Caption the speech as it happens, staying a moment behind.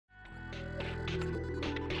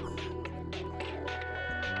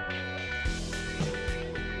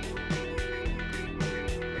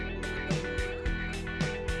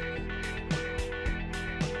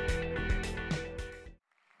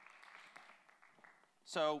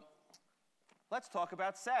So let's talk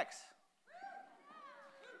about sex.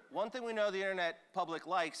 One thing we know the internet public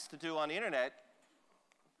likes to do on the internet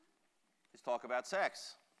is talk about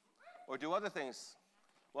sex or do other things.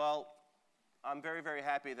 Well, I'm very, very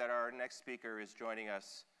happy that our next speaker is joining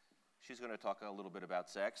us. She's going to talk a little bit about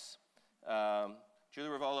sex. Julie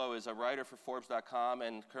Ruvolo is a writer for Forbes.com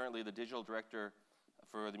and currently the digital director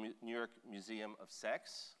for the New York Museum of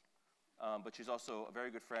Sex. But she's also a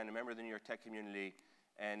very good friend, a member of the New York tech community,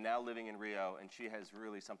 and now living in Rio, and she has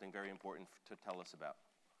really something very important to tell us about.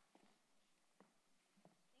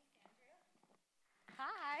 Thanks, Andrew.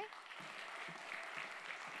 Hi.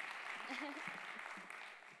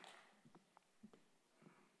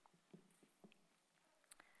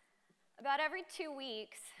 About every 2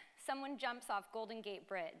 weeks, someone jumps off Golden Gate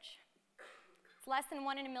Bridge. It's less than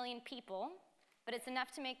 1 in a million people, but it's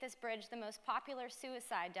enough to make this bridge the most popular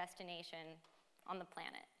suicide destination on the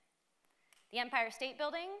planet. The Empire State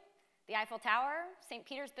Building, the Eiffel Tower, St.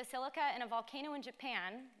 Peter's Basilica, and a volcano in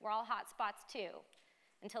Japan were all hot spots too,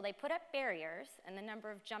 until they put up barriers and the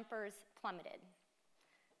number of jumpers plummeted.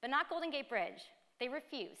 But not Golden Gate Bridge. They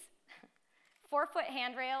refuse. 4-foot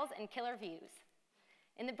handrails and killer views.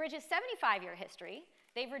 In the bridge's 75-year history,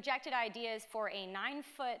 they've rejected ideas for a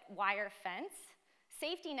 9-foot wire fence,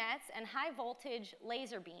 safety nets, and high-voltage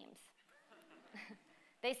laser beams.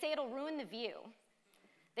 They say it'll ruin the view.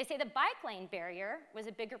 They say the bike lane barrier was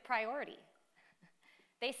a bigger priority.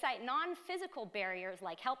 They cite non-physical barriers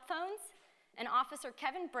like help phones and Officer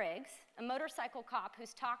Kevin Briggs, a motorcycle cop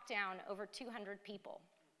who's talked down over 200 people.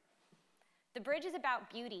 The bridge is about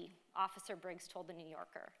beauty, Officer Briggs told The New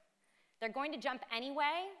Yorker. They're going to jump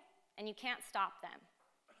anyway, and you can't stop them.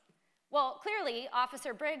 Well, clearly,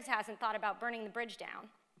 Officer Briggs hasn't thought about burning the bridge down.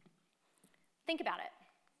 Think about it.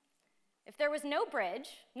 If there was no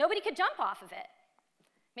bridge, nobody could jump off of it.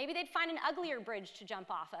 Maybe they'd find an uglier bridge to jump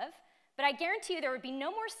off of, but I guarantee you there would be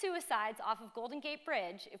no more suicides off of Golden Gate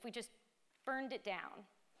Bridge if we just burned it down.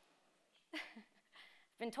 I've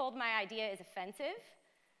been told my idea is offensive,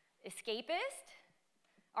 escapist,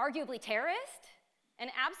 arguably terrorist, and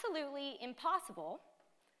absolutely impossible,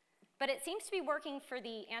 but it seems to be working for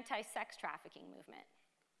the anti-sex trafficking movement.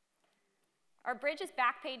 Our bridge is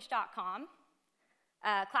Backpage.com,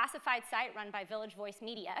 a classified site run by Village Voice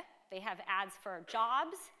Media. They have ads for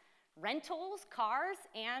jobs, rentals, cars,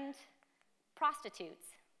 and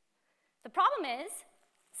prostitutes. The problem is,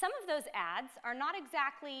 some of those ads are not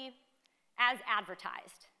exactly as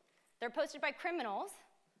advertised. They're posted by criminals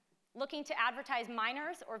looking to advertise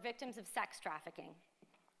minors or victims of sex trafficking.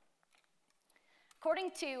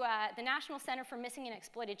 According to the National Center for Missing and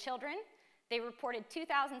Exploited Children, they reported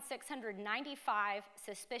 2,695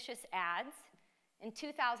 suspicious ads in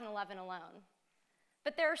 2011 alone.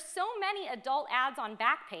 But there are so many adult ads on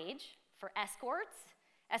Backpage for escorts,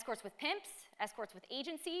 escorts with pimps, escorts with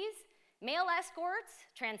agencies, male escorts,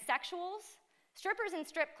 transsexuals, strippers in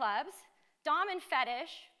strip clubs, dom and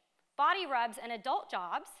fetish, body rubs, and adult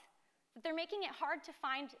jobs, that they're making it hard to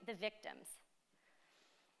find the victims.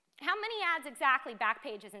 How many ads exactly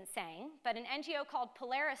Backpage isn't saying, but an NGO called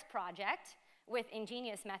Polaris Project, with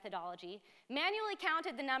ingenious methodology, manually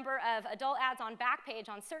counted the number of adult ads on Backpage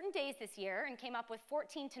on certain days this year and came up with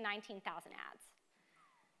 14,000 to 19,000 ads.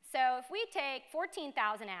 So if we take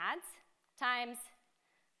 14,000 ads times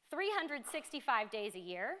 365 days a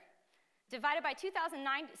year, divided by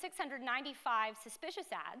 2,695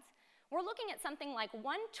 suspicious ads, we're looking at something like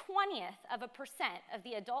 1/20% of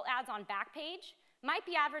the adult ads on Backpage might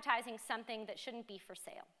be advertising something that shouldn't be for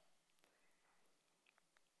sale.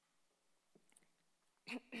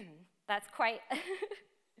 That's quite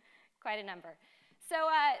a number. So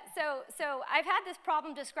I've had this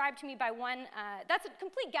problem described to me by one, that's a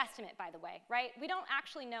complete guesstimate, by the way, right? We don't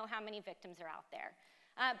actually know how many victims are out there.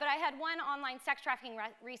 But I had one online sex trafficking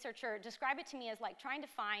researcher describe it to me as like trying to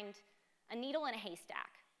find a needle in a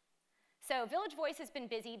haystack. So Village Voice has been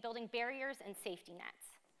busy building barriers and safety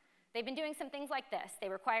nets. They've been doing some things like this. They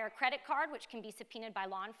require a credit card, which can be subpoenaed by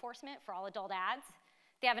law enforcement for all adult ads.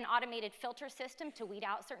 They have an automated filter system to weed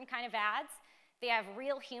out certain kind of ads. They have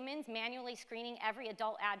real humans manually screening every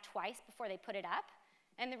adult ad twice before they put it up.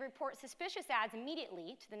 And they report suspicious ads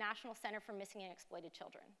immediately to the National Center for Missing and Exploited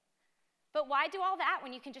Children. But why do all that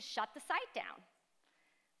when you can just shut the site down?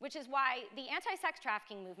 Which is why the anti-sex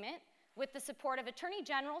trafficking movement, with the support of attorney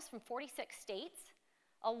generals from 46 states,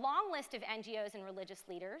 a long list of NGOs and religious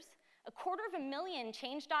leaders, 250,000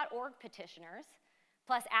 Change.org petitioners,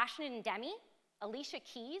 plus Ashton and Demi, Alicia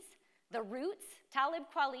Keys, The Roots, Talib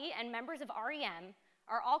Kweli, and members of REM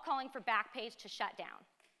are all calling for Backpage to shut down.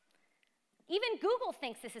 Even Google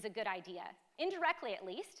thinks this is a good idea, indirectly at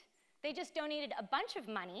least, They just donated a bunch of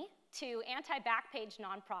money to anti-Backpage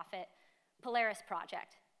nonprofit Polaris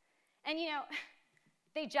Project. And you know,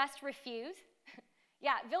 they just refuse.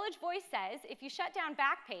 Yeah, Village Voice says if you shut down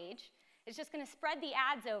Backpage, it's just going to spread the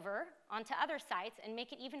ads over onto other sites and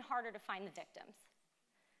make it even harder to find the victims.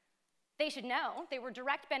 They should know they were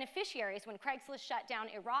direct beneficiaries when Craigslist shut down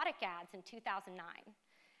erotic ads in 2009.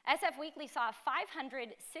 SF Weekly saw a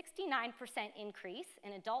 569% increase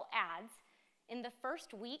in adult ads in the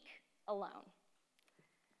first week alone.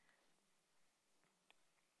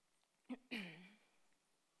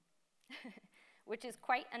 Which is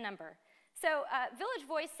quite a number. So Village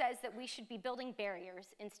Voice says that we should be building barriers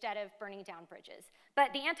instead of burning down bridges.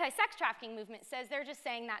 But the anti-sex trafficking movement says they're just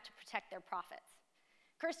saying that to protect their profits.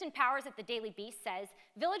 Kirsten Powers at the Daily Beast says,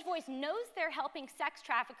 Village Voice knows they're helping sex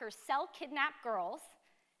traffickers sell kidnapped girls,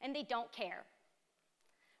 and they don't care.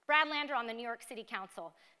 Brad Lander on the New York City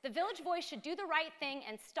Council, the Village Voice should do the right thing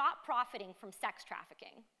and stop profiting from sex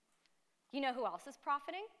trafficking. You know who else is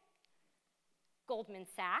profiting? Goldman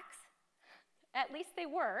Sachs. At least they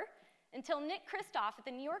were, until Nick Kristof at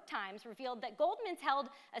the New York Times revealed that Goldman's held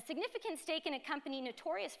a significant stake in a company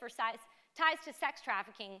notorious for ties to sex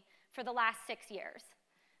trafficking for the last 6 years.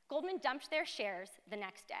 Goldman dumped their shares the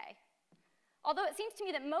next day. Although it seems to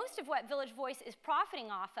me that most of what Village Voice is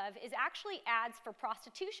profiting off of is actually ads for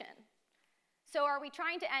prostitution. So are we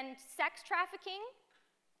trying to end sex trafficking,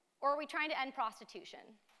 or are we trying to end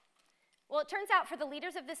prostitution? Well, it turns out for the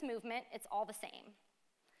leaders of this movement, it's all the same.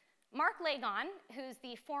 Mark Lagon, who's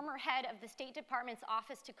the former head of the State Department's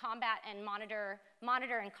Office to Combat and Monitor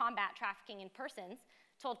and Combat Trafficking in Persons,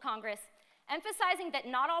 told Congress, emphasizing that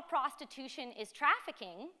not all prostitution is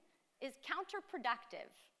trafficking is counterproductive.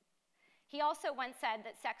 He also once said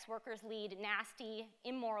that sex workers lead nasty,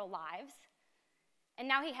 immoral lives, and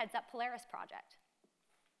now he heads up Polaris Project.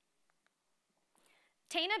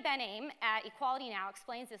 Tana Ben-Aim at Equality Now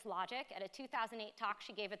explains this logic at a 2008 talk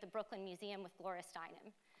she gave at the Brooklyn Museum with Gloria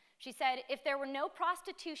Steinem. She said, if there were no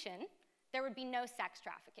prostitution, there would be no sex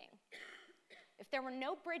trafficking. If there were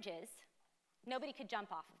no bridges, nobody could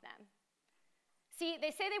jump off of them. See,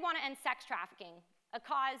 they say they want to end sex trafficking, a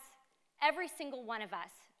cause every single one of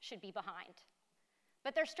us should be behind.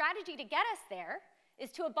 But their strategy to get us there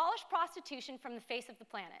is to abolish prostitution from the face of the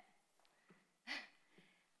planet,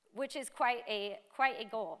 which is quite a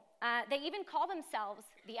goal. They even call themselves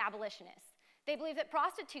the abolitionists. They believe that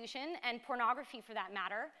prostitution, and pornography for that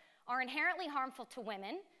matter, are inherently harmful to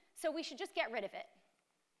women, so we should just get rid of it.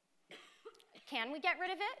 Can we get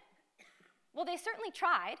rid of it? Well, they certainly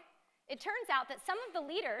tried. It turns out that some of the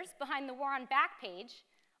leaders behind the war on Backpage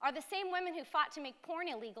are the same women who fought to make porn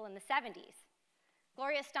illegal in the 70s.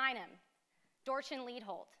 Gloria Steinem, Dorchen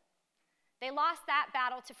Leadholt. They lost that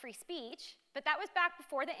battle to free speech, but that was back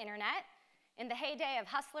before the internet, in the heyday of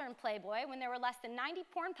Hustler and Playboy, when there were less than 90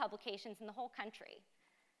 porn publications in the whole country.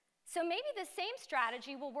 So maybe the same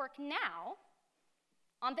strategy will work now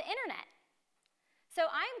on the internet. So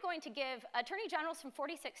I'm going to give attorney generals from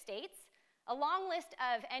 46 states, a long list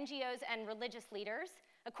of NGOs and religious leaders,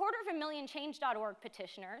 250,000 Change.org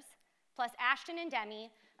petitioners, plus Ashton and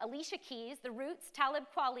Demi, Alicia Keys, The Roots, Talib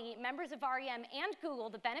Kweli, members of REM, and Google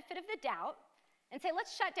the benefit of the doubt, and say,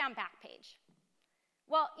 let's shut down Backpage.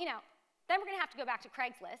 Well, you know, then we're going to have to go back to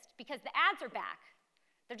Craigslist, because the ads are back.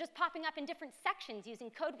 They're just popping up in different sections using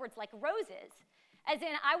code words like roses, as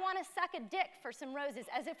in, I want to suck a dick for some roses,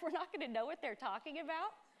 as if we're not going to know what they're talking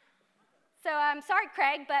about. So I'm sorry,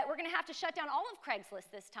 Craig, but we're going to have to shut down all of Craigslist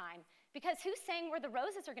this time, because who's saying where the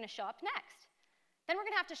roses are going to show up next? Then we're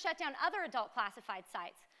going to have to shut down other adult classified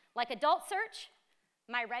sites, like Adult Search,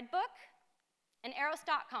 My Red Book, and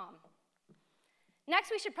Eros.com.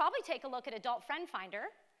 Next, we should probably take a look at Adult Friend Finder,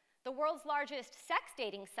 the world's largest sex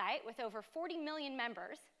dating site with over 40 million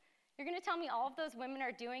members. You're going to tell me all of those women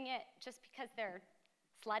are doing it just because they're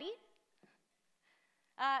slutty?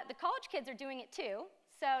 The college kids are doing it too.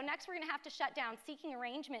 So next we're going to have to shut down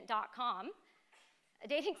seekingarrangement.com, a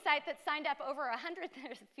dating site that signed up over 100,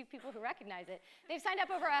 there's a few people who recognize it. They've signed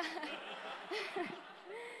up over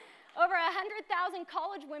 100,000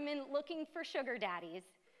 college women looking for sugar daddies.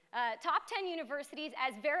 Top 10 universities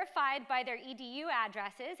as verified by their EDU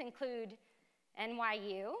addresses include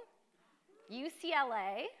NYU,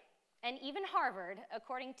 UCLA, and even Harvard,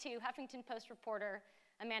 according to Huffington Post reporter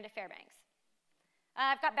Amanda Fairbanks.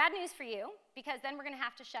 I've got bad news for you, because then we're going to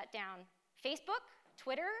have to shut down Facebook,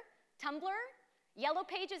 Twitter, Tumblr, Yellow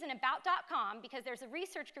Pages, and About.com, because there's a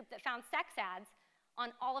research group that found sex ads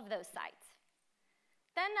on all of those sites.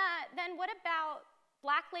 Then what about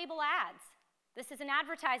Black Label Ads? This is an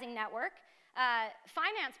advertising network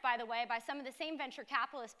financed, by the way, by some of the same venture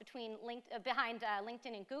capitalists behind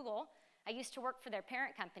LinkedIn and Google. I used to work for their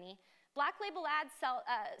parent company. Black Label Ads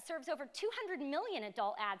serves over 200 million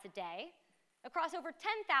adult ads a day across over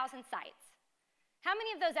 10,000 sites. How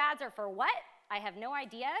many of those ads are for what? I have no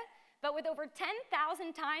idea, but with over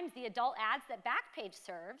 10,000 times the adult ads that Backpage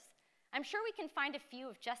serves, I'm sure we can find a few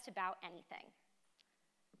of just about anything.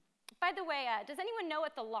 By the way, does anyone know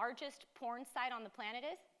what the largest porn site on the planet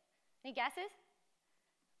is? Any guesses?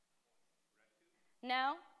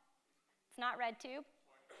 No? It's not RedTube?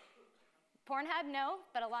 Pornhub, no,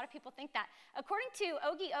 but a lot of people think that. According to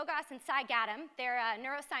Ogi Ogas and Cy Gaddam, they're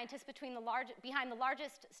neuroscientists behind the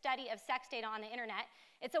largest study of sex data on the internet,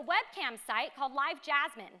 it's a webcam site called Live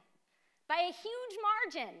Jasmine, by a huge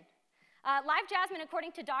margin. Live Jasmine,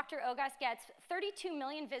 according to Dr. Ogas, gets 32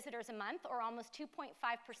 million visitors a month, or almost 2.5%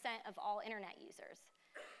 of all internet users.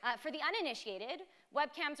 For the uninitiated,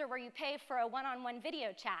 webcams are where you pay for a one-on-one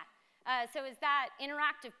video chat. So is that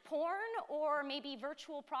interactive porn or maybe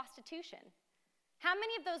virtual prostitution? How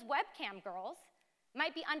many of those webcam girls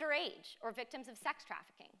might be underage or victims of sex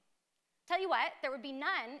trafficking? Tell you what, there would be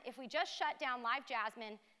none if we just shut down Live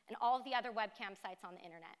Jasmine and all of the other webcam sites on the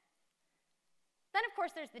internet. Then, of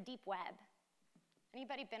course, there's the deep web.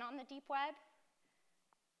 Anybody been on the deep web?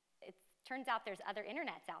 It turns out there's other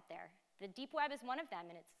internets out there. The deep web is one of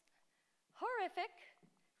them, and it's horrific.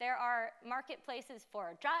 There are marketplaces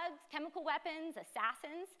for drugs, chemical weapons,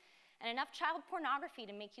 assassins, and enough child pornography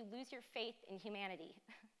to make you lose your faith in humanity.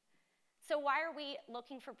 So why are we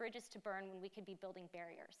looking for bridges to burn when we could be building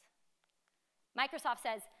barriers? Microsoft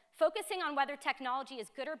says, focusing on whether technology is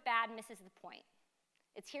good or bad misses the point.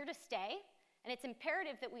 It's here to stay, and it's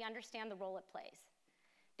imperative that we understand the role it plays.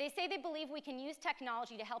 They say they believe we can use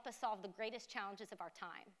technology to help us solve the greatest challenges of our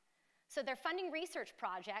time. So they're funding research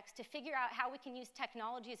projects to figure out how we can use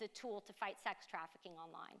technology as a tool to fight sex trafficking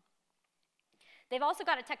online. They've also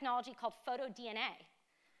got a technology called PhotoDNA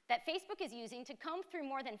that Facebook is using to comb through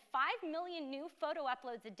more than 5 million new photo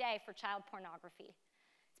uploads a day for child pornography.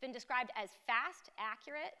 It's been described as fast,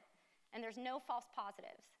 accurate, and there's no false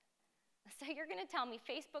positives. So you're going to tell me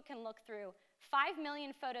Facebook can look through 5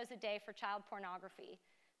 million photos a day for child pornography,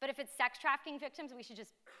 but if it's sex trafficking victims, we should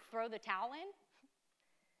just throw the towel in?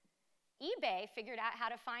 eBay figured out how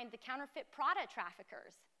to find the counterfeit Prada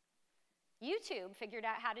traffickers. YouTube figured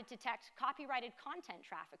out how to detect copyrighted content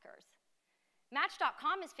traffickers.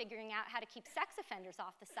 Match.com is figuring out how to keep sex offenders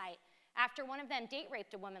off the site after one of them date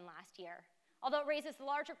raped a woman last year, although it raises the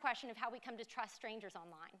larger question of how we come to trust strangers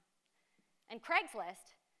online. And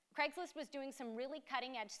Craigslist was doing some really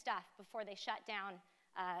cutting-edge stuff before they shut down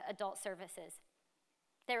adult services.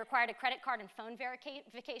 They required a credit card and phone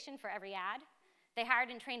verification for every ad. They hired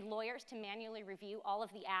and trained lawyers to manually review all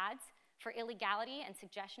of the ads for illegality and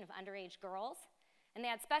suggestion of underage girls. And they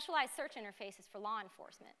had specialized search interfaces for law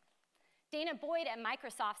enforcement. Dana Boyd at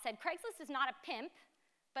Microsoft said, Craigslist is not a pimp,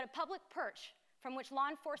 but a public perch from which law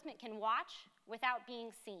enforcement can watch without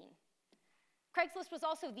being seen. Craigslist was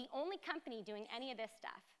also the only company doing any of this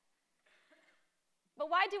stuff. But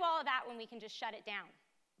why do all of that when we can just shut it down?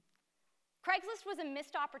 Craigslist was a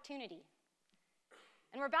missed opportunity.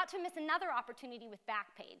 And we're about to miss another opportunity with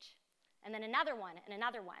Backpage, and then another one, and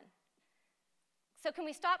another one. So can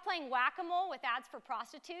we stop playing whack-a-mole with ads for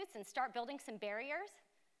prostitutes and start building some barriers?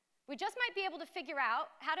 We just might be able to figure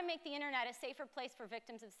out how to make the internet a safer place for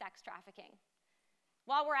victims of sex trafficking.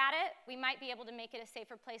 While we're at it, we might be able to make it a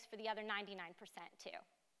safer place for the other 99% too.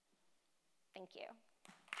 Thank you.